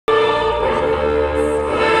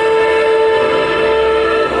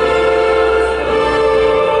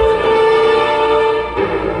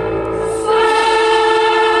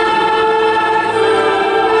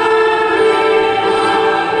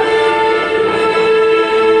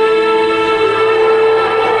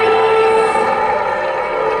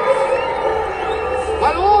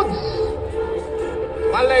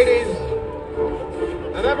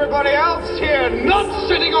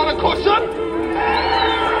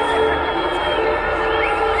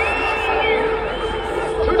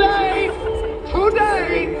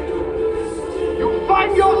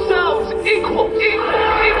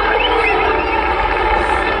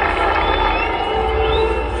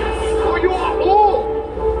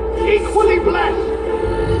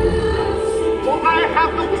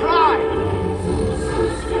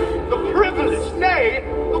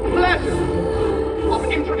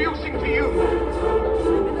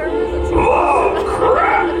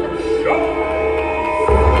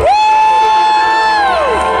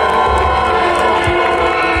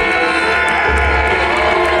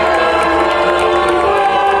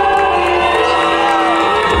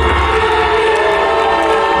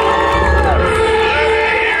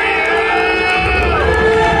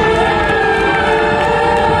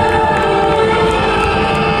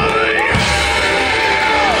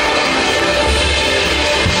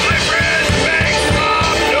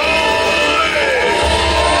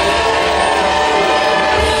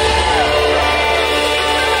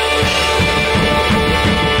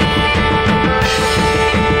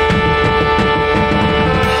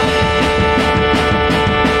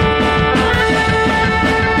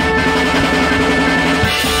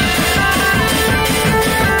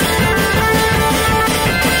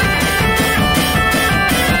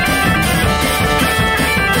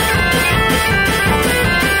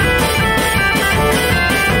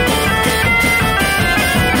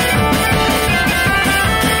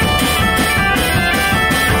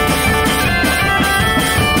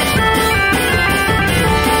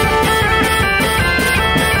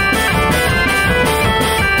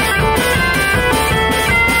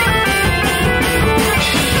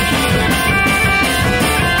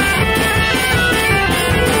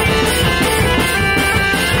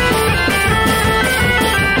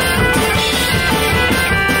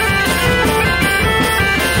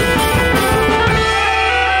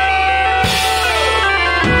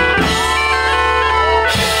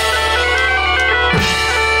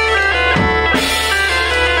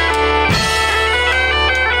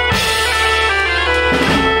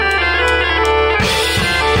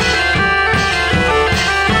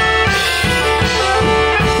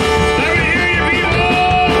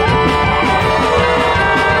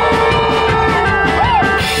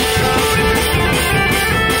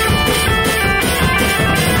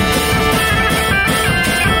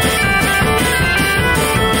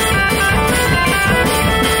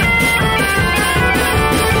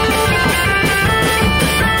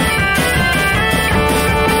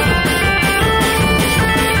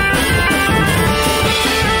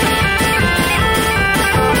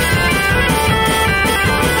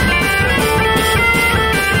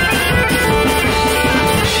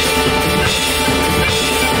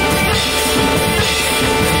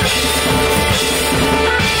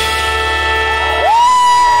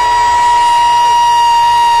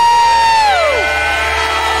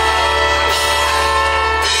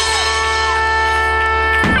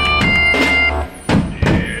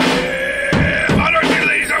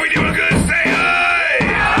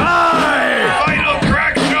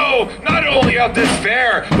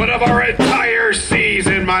year, but of our entire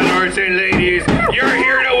season, my lords and ladies. You're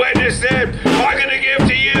here to witness it. I'm going to give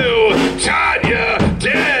to you Tonya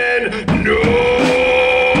Den Norse.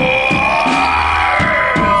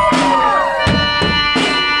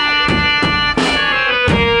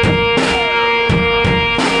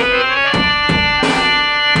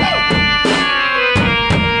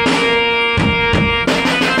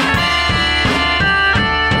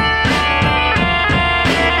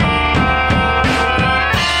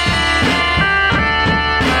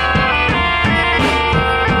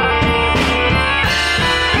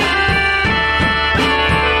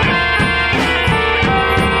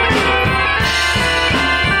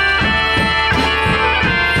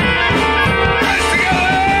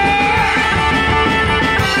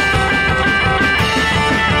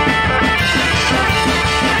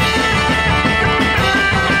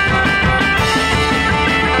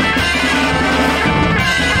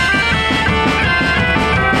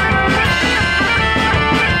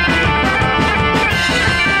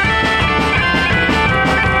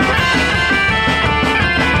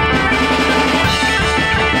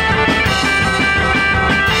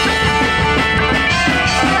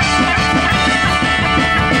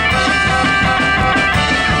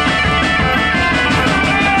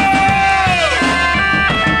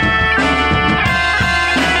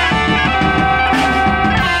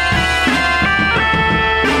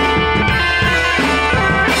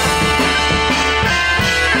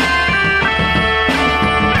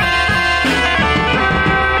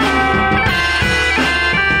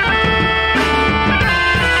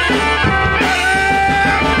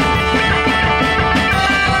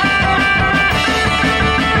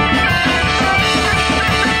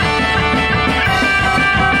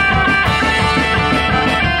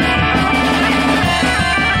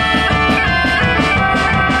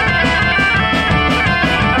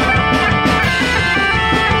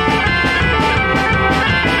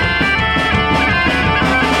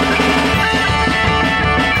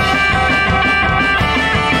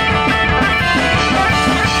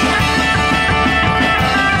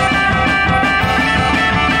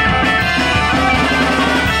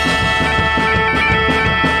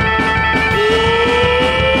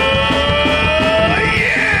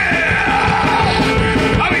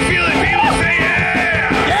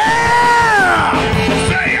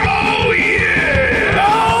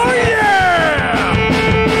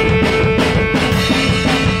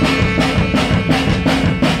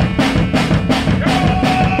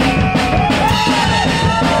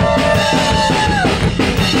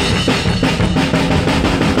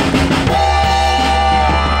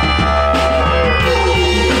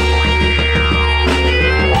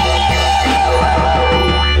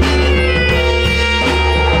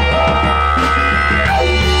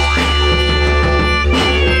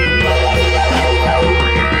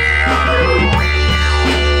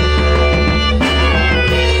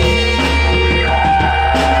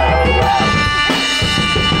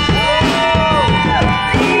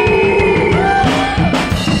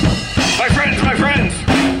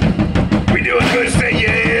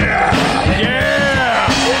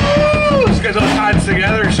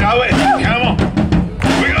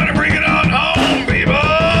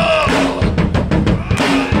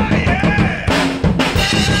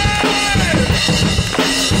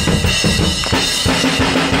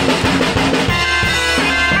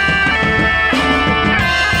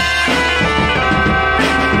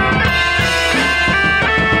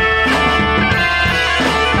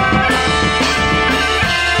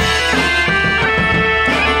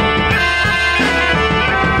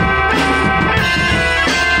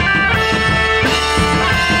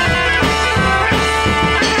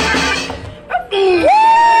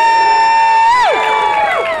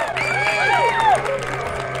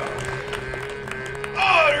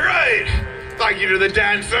 The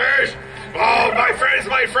dancers. Oh, my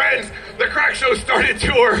friends, the Craic Show started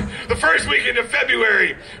tour the first weekend of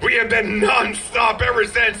February. We have been non-stop ever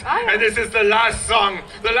since, and this is the last song,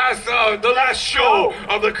 the last show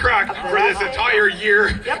of the Craic for this entire year.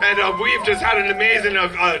 And we've just had an amazing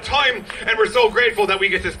time, and we're so grateful that we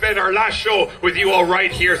get to spend our last show with you all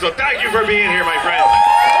right here. So thank you for being here, my friends.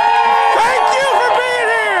 Thank you for being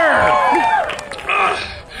here.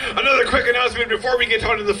 Another quick announcement before we get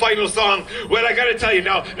on to the final song. Well, I gotta tell you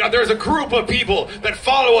now there's a group of people that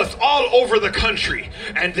follow us all over the country,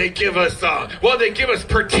 and they give us, they give us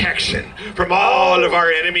protection from all of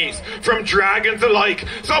our enemies, from dragons alike.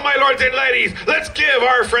 So, my lords and ladies, let's give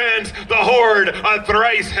our friends, the Hoarde, a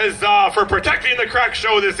thrice huzzah for protecting the Craic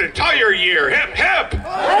Show this entire year. Hip, hip!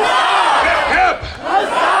 Huzzah! Hip, hip!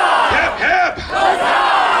 Huzzah! Hip, hip!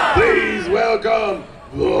 Huzzah! Please welcome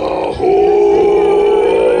the Hoarde.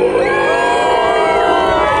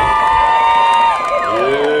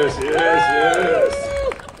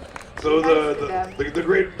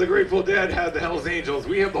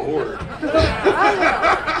 Hoarde.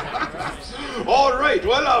 All right.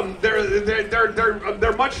 Well,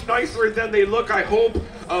 they're much nicer than they look, I hope.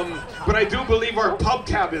 But I do believe our pub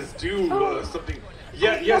tab is due something.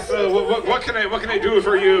 Yeah. Yes. What can I do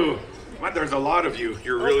for you? What, there's a lot of you.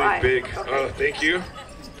 You're really big. Okay. Thank you.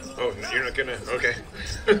 Oh, you're not gonna. Okay.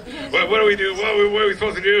 What do we do? What are we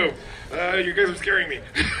supposed to do? You guys are scaring me.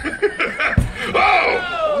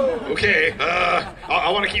 Oh! Okay. I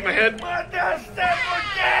want to keep my head.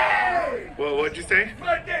 Well, what'd you say?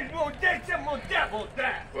 What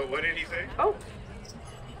did he say? Oh.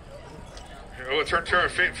 Oh, turn.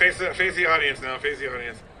 Face the audience now. Face the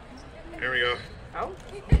audience. There we go. Oh.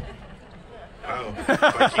 Wow.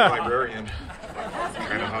 Viking librarian.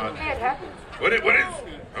 Kind of hot. Hey, it happens. What is?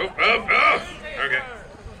 Oh. Okay.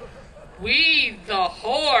 We, the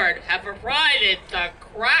Hoarde, have provided the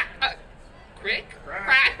Craic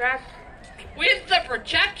with the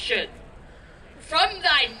protection from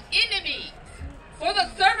thine enemies. For the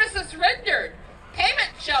services rendered,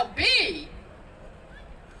 payment shall be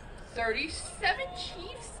 37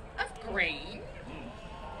 chiefs of grain,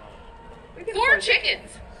 4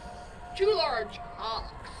 chickens, 2 large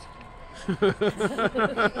ox, 7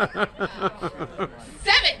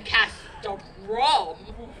 casks of rum.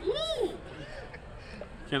 Ooh.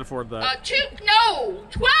 Can't afford that.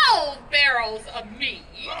 12 barrels of meat,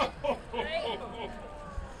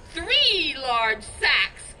 3 large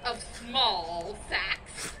sacks of small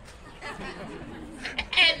sacks,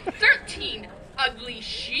 and 13 ugly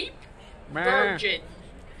sheep, virgin.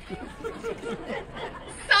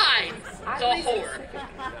 Signed, the Hoarde.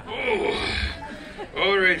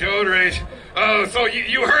 All right. Oh, so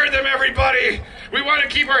you heard them, everybody. We want to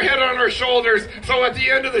keep our head on our shoulders. So at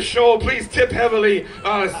the end of the show, please tip heavily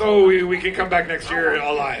so we can come back next year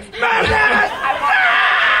alive. My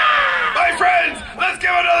friends, let's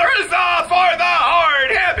give another huzzah for the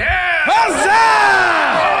Hoarde. Hip, hip.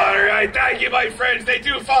 Huzzah! All right, thank you, my friends. They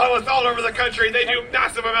do follow us all over the country. They do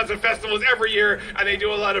massive amounts of festivals every year, and they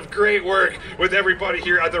do a lot of great work with everybody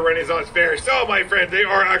here at the Renaissance Fair. So, my friends, they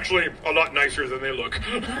are actually a lot nicer than they look.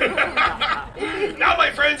 Now, my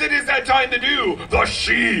friends, it is that time to do the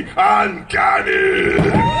She and Gannon.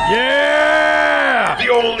 Yeah!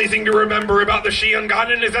 The only thing to remember about the She and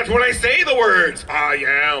Gannon is that when I say the words, I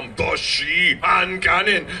am the She and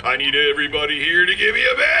Gannon, I need everybody here to give me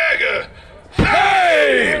a big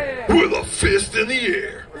hey! With a fist in the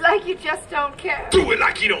air. Like you just don't care. Do it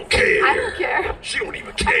like you don't care. I don't care. She don't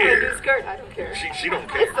even I'm wearing a care. skirt. I don't care. She don't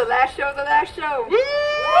care. It's the last show. The last show. Woo!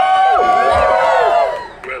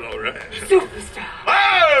 Well, all right. Superstar.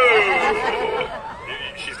 Oh!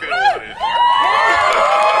 She's gonna want it.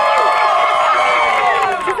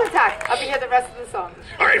 Just in time. I'll be here the rest of the song.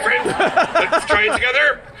 All right, friends. Let's try it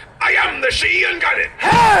together. I am the She and Gannon.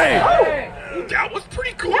 Hey! That was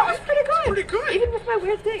pretty good. That was pretty good. Pretty good. Even with my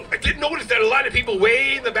weird thing. I did notice that a lot of people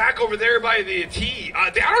way in the back over there by the T, I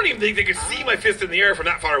don't even think they could see my fist in the air from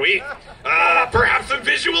that far away. Perhaps some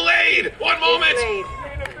visual aid. One moment.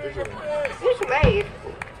 Visual aid.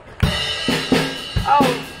 Oh,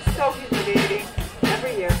 so humiliating.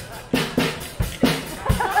 Every year.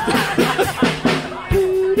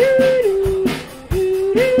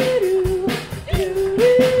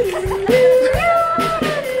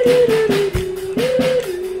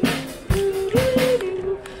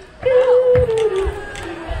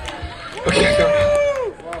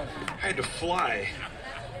 Fly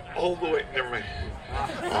all the way. Never mind.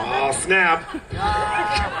 Oh, snap.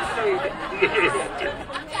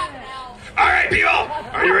 All right, people.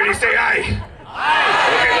 Are you ready to say aye?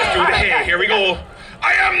 Okay, let's do the hey. Here we go.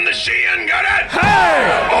 I am the She and Gannon.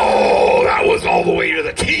 Hey! Oh, that was all the way to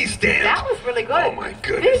the T stand. That was really good. Oh, my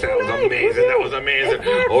goodness. That was amazing. That was amazing.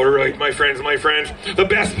 All right, my friends. The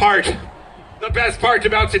best part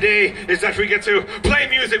about today is that we get to play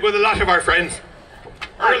music with a lot of our friends.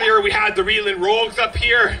 Earlier we had the Reeling Rogues up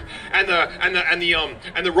here, and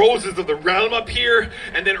the Roses of the Realm up here,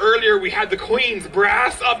 and then earlier we had the Queen's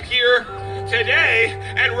Brass up here. Today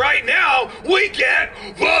and right now we get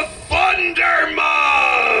the Thunder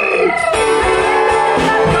Mugs.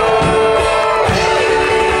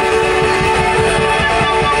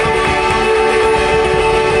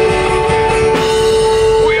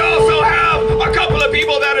 We also have a couple of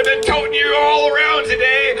people that have been toting you all around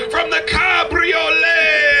today from the Cabriolet.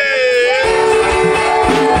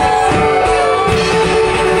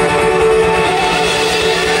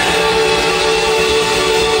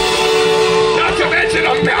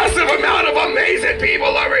 A massive amount of amazing people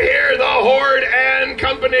over here, the Hoarde and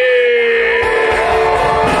Company.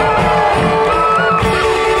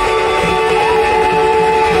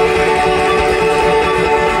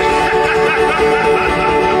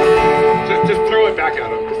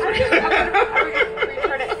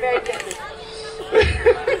 Return it very gently.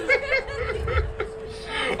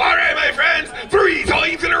 All right, my friends, 3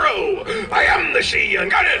 times in a row. I am the she and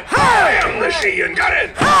got it. I am the she and got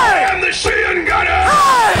it. I am the she and got it.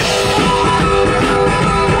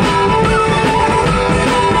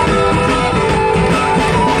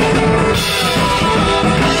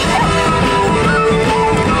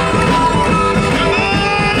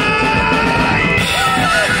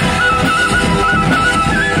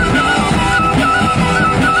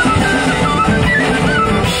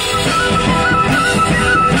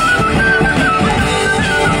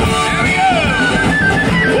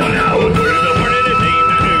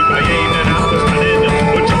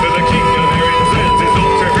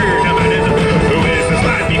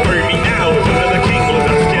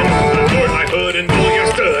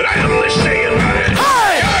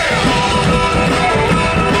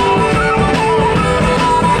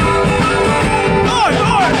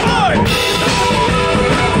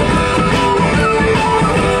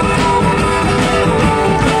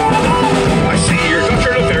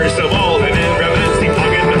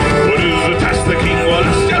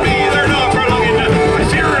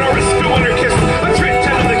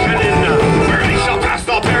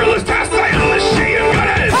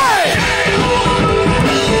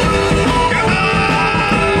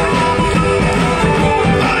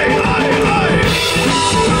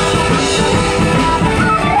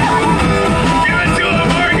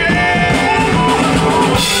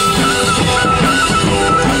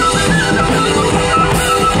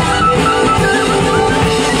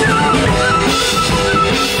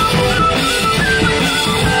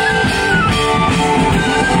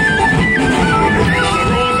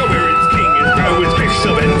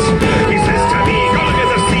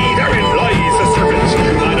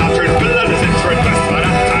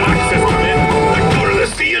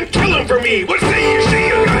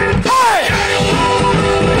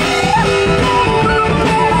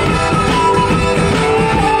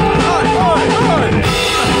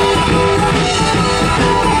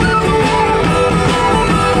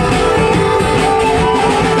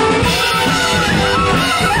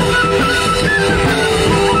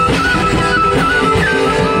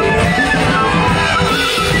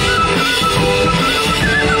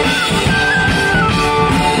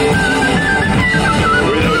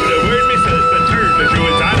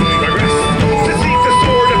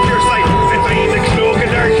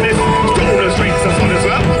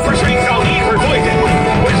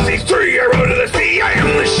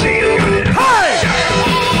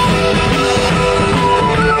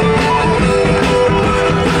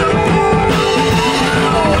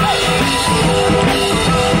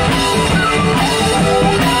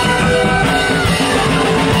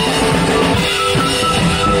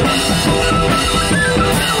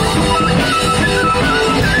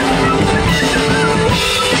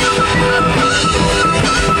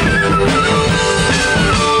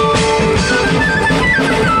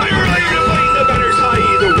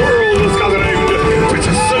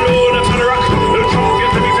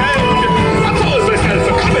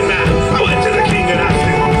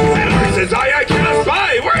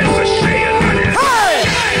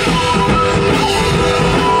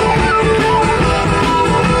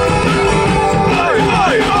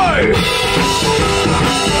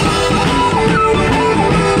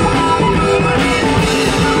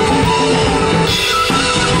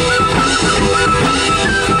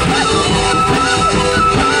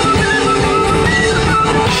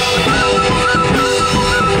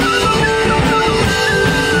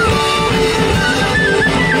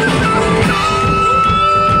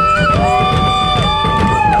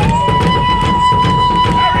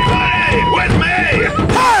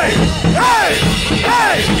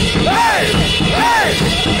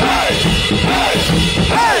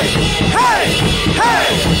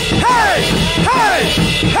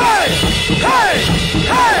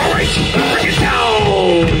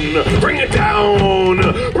 Bring it down!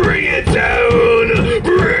 Bring it down!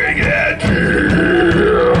 Bring it down!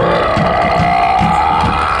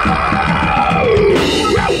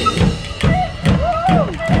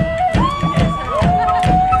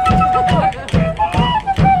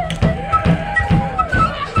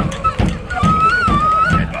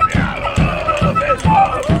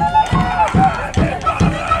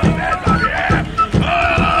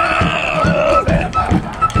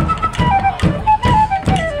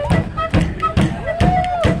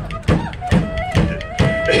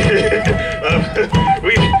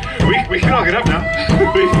 We can all get up now.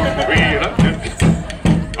 we can get up.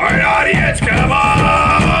 All right, audience, come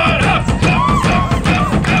on up,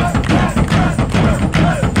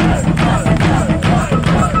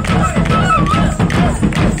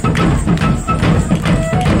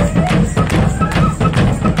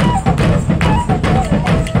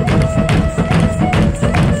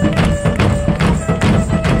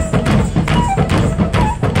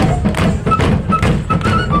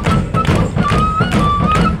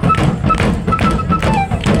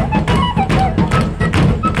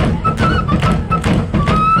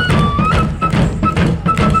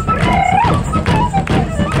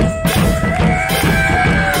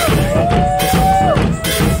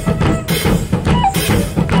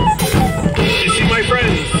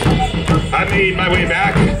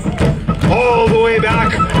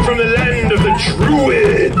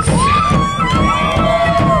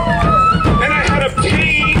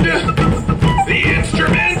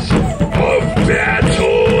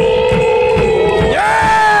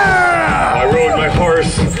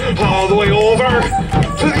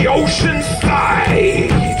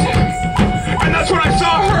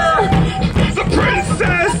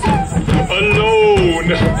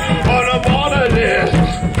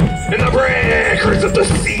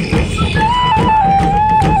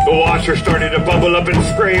 water started to bubble up and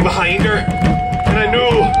spray behind her. And I knew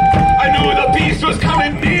the beast was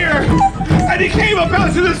coming near. And he came up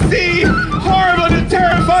out to the sea, horrible and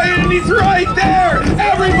terrifying, and he's right there.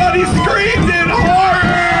 Everybody screamed in horror.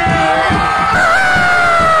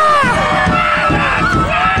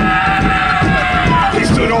 He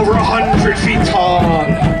stood over 100 feet tall,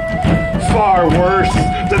 far worse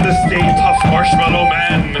than the Stay Puft Marshmallow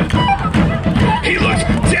Man. He looked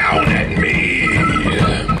down at me,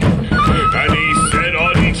 and he said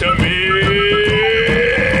unto me,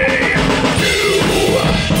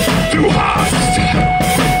 Du hast mich.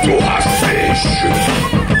 Du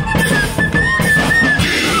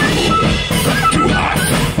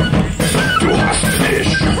hast mich. Du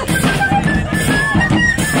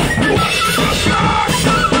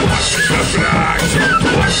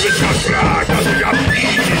hast mich gefragt, was ich hab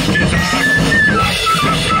nie nicht gesagt.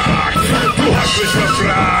 Du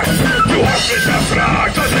hast mich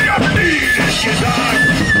gefragt, was ich hab nie nicht gesagt.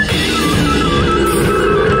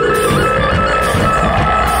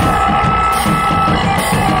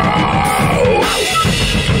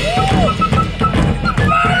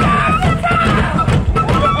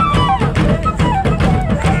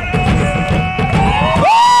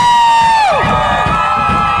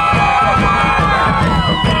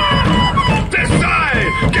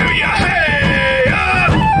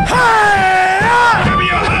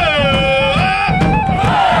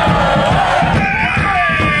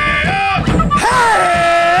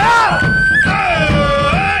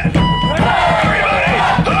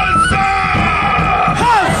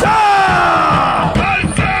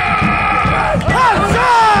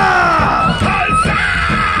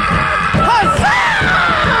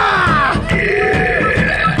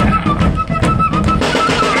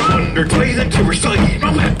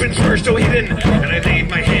 So hidden, and I laid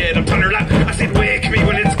my head upon her lap. I said, wake me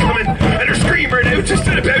when it's coming, and her scream ran out to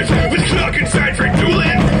set about with clock and sign for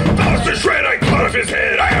dueling. Falls to shred, I cut off his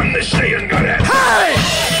head. I am the Cheyenne Godhead. Hey!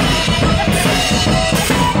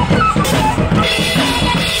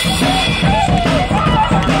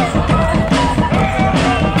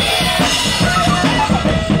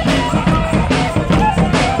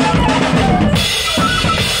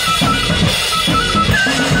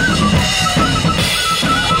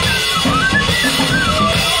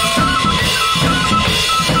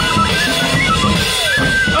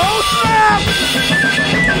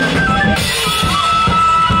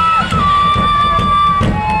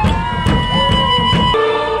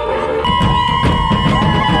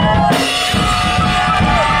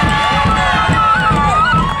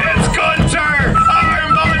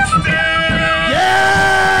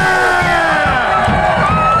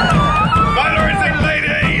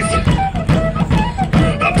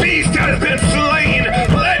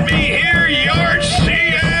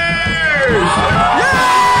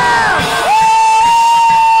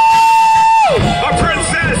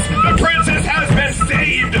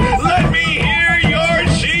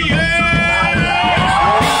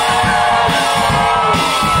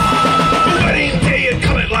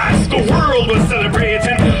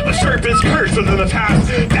 In the past,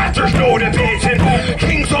 that there's no debating.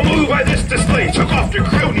 Kings will move by this display. Took off your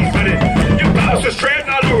crown, he's got it. You bounce the strand,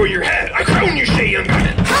 I'll lower your head. I crown you, Cheyenne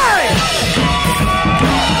Godhead. Hey!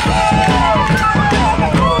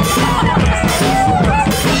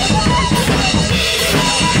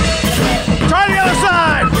 Try the other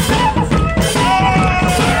side!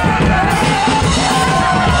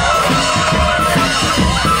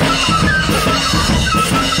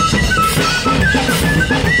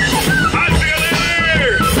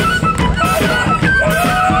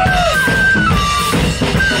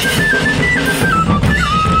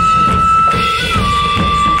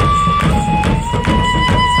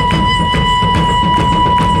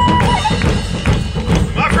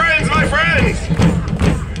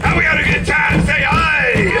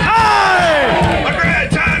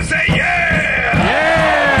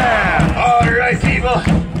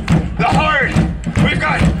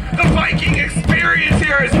 Viking Experience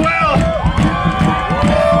here as well.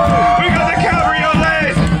 We've got the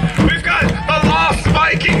cabriolets. We've got the Lost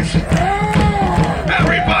Vikings.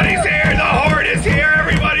 Everybody's here. The Hoarde is here.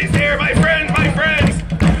 Everybody's here. My friends, my friends.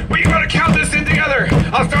 We're going to count this in together.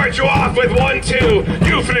 I'll start you off with 1, 2.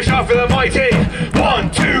 You finish off with a mighty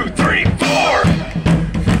 1, 2, 3, 4.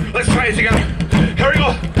 Let's try it together. Here we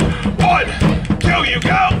go. 1, 2, you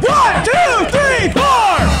go. 1, 2, 3, 4.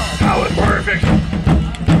 That was perfect.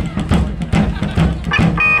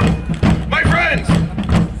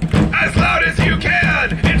 As loud as you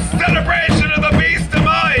can, in celebration of the beast's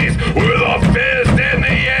demise, with a fist in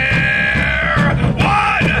the air.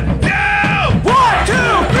 1, 2, 1,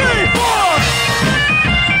 2, 3, 4.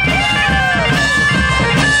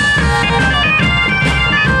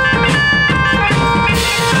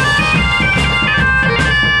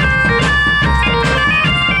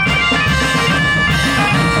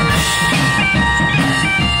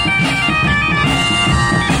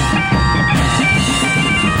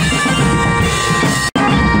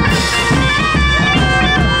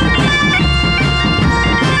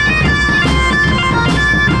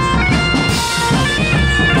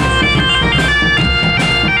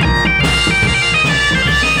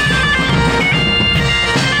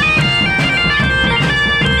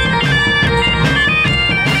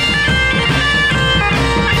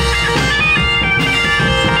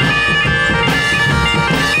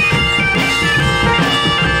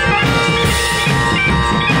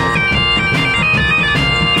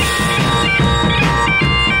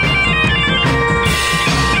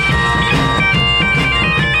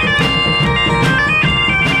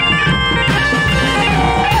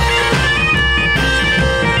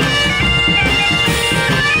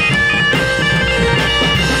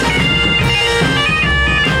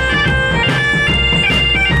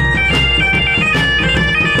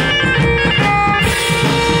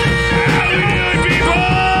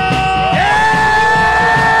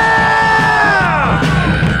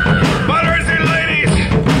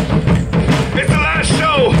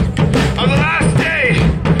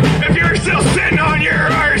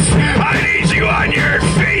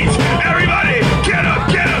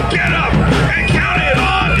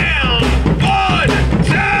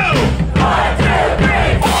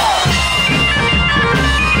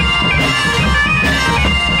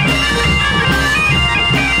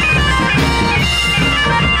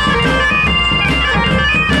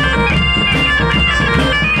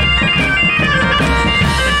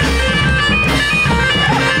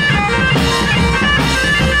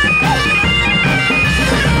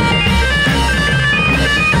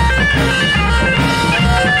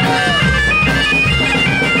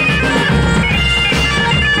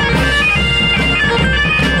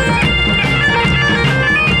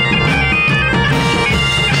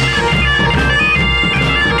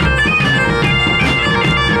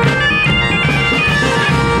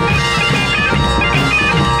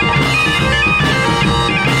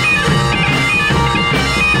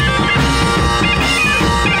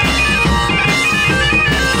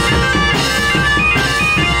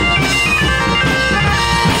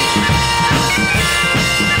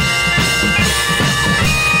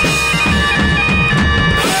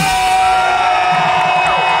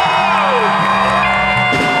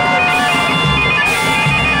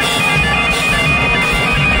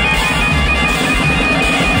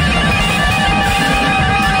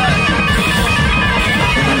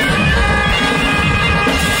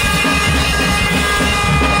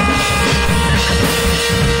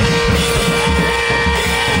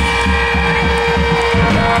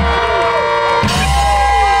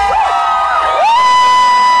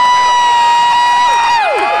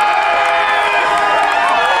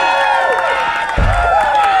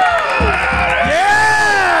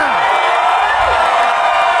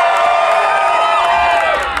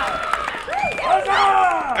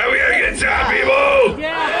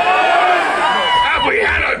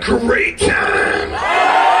 great time.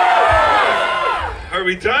 Are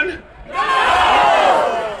we done?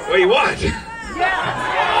 Wait, what?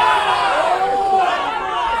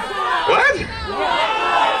 What?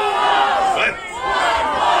 What?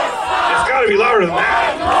 It's gotta be louder than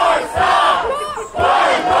that.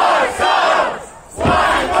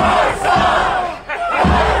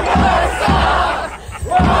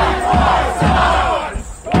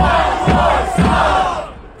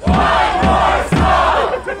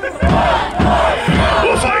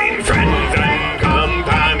 Well, fine friends and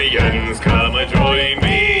companions, come and join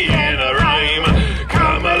me in a rhyme.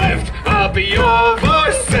 Come and lift up your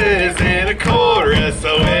voices in a chorus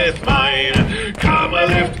with mine. Come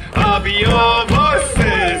and lift up your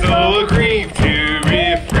voices, oh, grieve to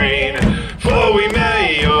refrain. For we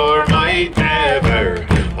may or might never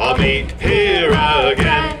all meet here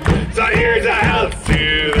again. So here's a health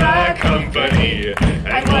to the company,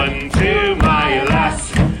 and one to my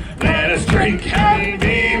lass. Let us drink and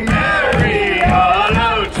be merry, all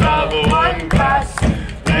out of one glass.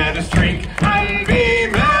 Let us drink and be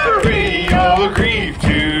merry, oh, grieve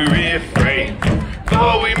to refrain.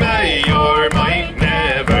 For we may or might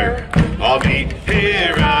never all meet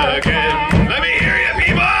here again. Let me hear you,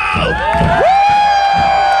 people!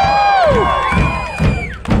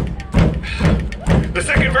 The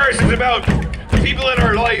second verse is about the people in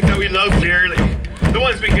our life that we love dearly, the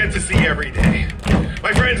ones we get to see every day.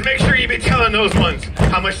 My friends, make sure you be telling those ones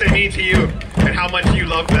how much they mean to you and how much you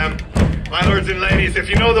love them. My lords and ladies, if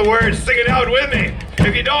you know the words, sing it out with me.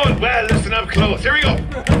 If you don't, well, listen up close. Here we go.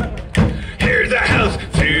 Here's a health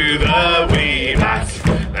to the wee lass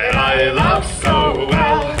that I love so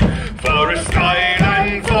well. For a style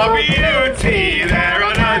and for beauty, there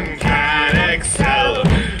on none can excel.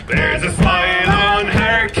 There's a smile on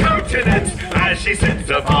her countenance as she sits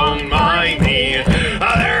upon my knee.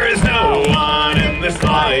 There is no one in this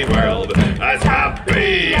wide world as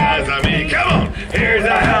happy as me. Come on! Here's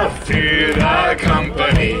a health to the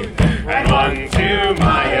company, and one to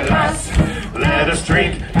my lass. Let us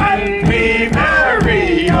drink and be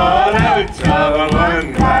merry, all out of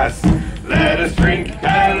one glass. Let us drink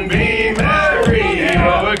and be merry,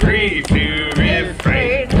 oh, agree to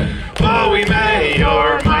refrain. For we may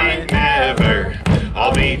or might never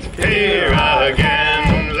all meet here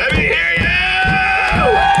again. Let me hear you!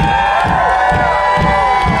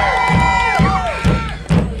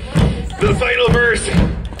 The final verse,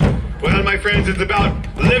 well, my friends, it's about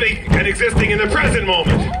living and existing in the present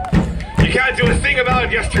moment. You can't do a thing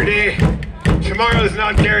about yesterday. Tomorrow is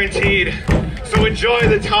not guaranteed. So enjoy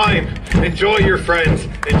the time. Enjoy your friends.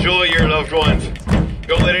 Enjoy your loved ones.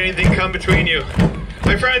 Don't let anything come between you.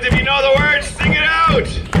 My friends, if you know the words, sing it out.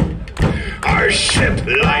 Our ship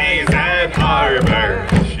lies at harbor.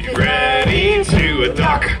 She's ready to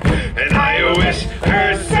dock. And I wish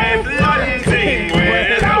her safe landing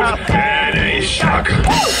without any shock.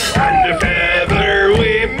 And if ever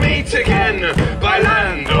we meet again, by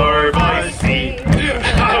land or by sea,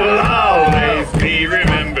 I'll always be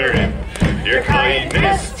remembering your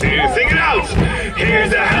kindness to sing it out.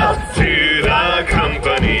 Here's a health to the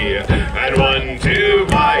company, and one to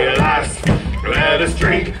my lass. Let us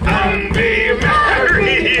drink and be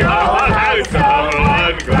merry, all out of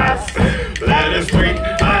one glass. Let us drink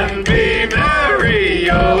and be merry,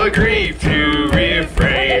 oh, agree to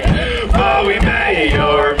refrain. For we may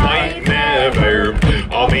or might never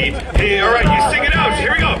all meet here. All right, you sing it out.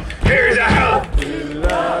 Here we go. Here's a health To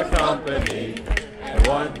the company, and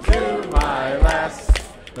one to my lass.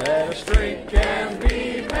 Let us drink and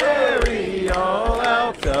be merry, all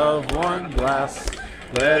out of one glass.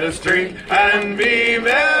 Let us drink and be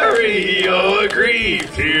merry, oh, agree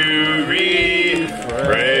to refrain.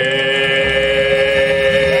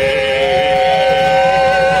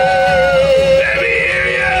 Let me hear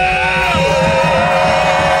you!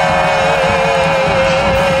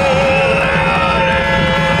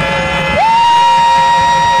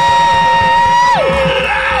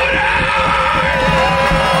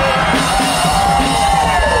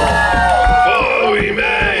 For we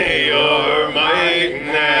may or might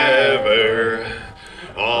never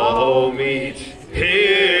all meet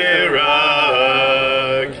here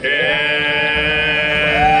again.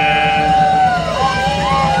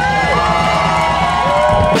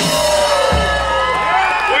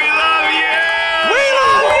 We love you! We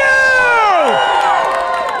love you!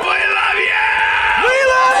 We love you! We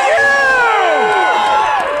love you!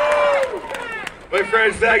 My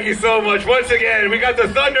friends, thank you so much. Once again, we got the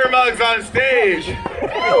Thunder Mugs on stage. We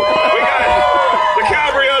got the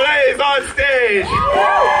Cabriolets on stage.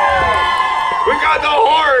 We got the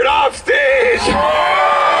Hoarde off stage.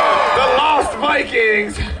 The Lost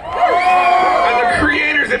Vikings. And the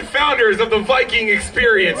creators and founders of the Viking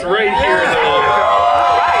Experience right here in the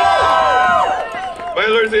My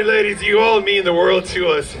lords and ladies, you all mean the world to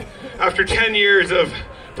us. After 10 years of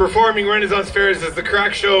performing Renaissance fairs as the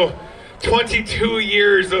Craic Show, 22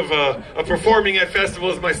 years of performing at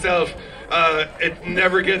festivals myself, it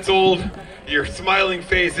never gets old. Your smiling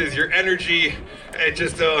faces, your energy, it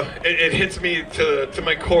just it hits me to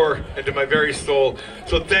my core and to my very soul.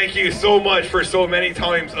 So thank you so much for so many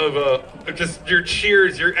times of just your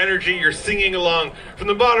cheers, your energy, your singing along from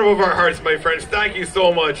the bottom of our hearts, my friends. Thank you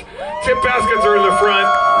so much. Tip baskets are in the front,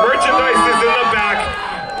 merchandise is in the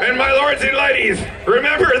back, and my lords and ladies,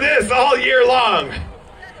 remember this all year long.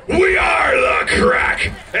 We are the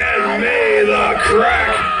Craic, and may the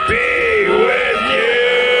Craic be with you.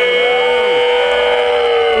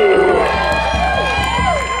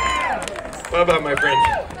 Bye-bye, my friends.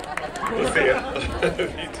 We'll see ya.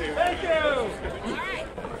 You too. Thank you.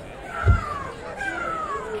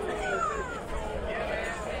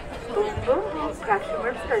 Boom, boom, boom. Got your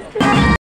merchandise.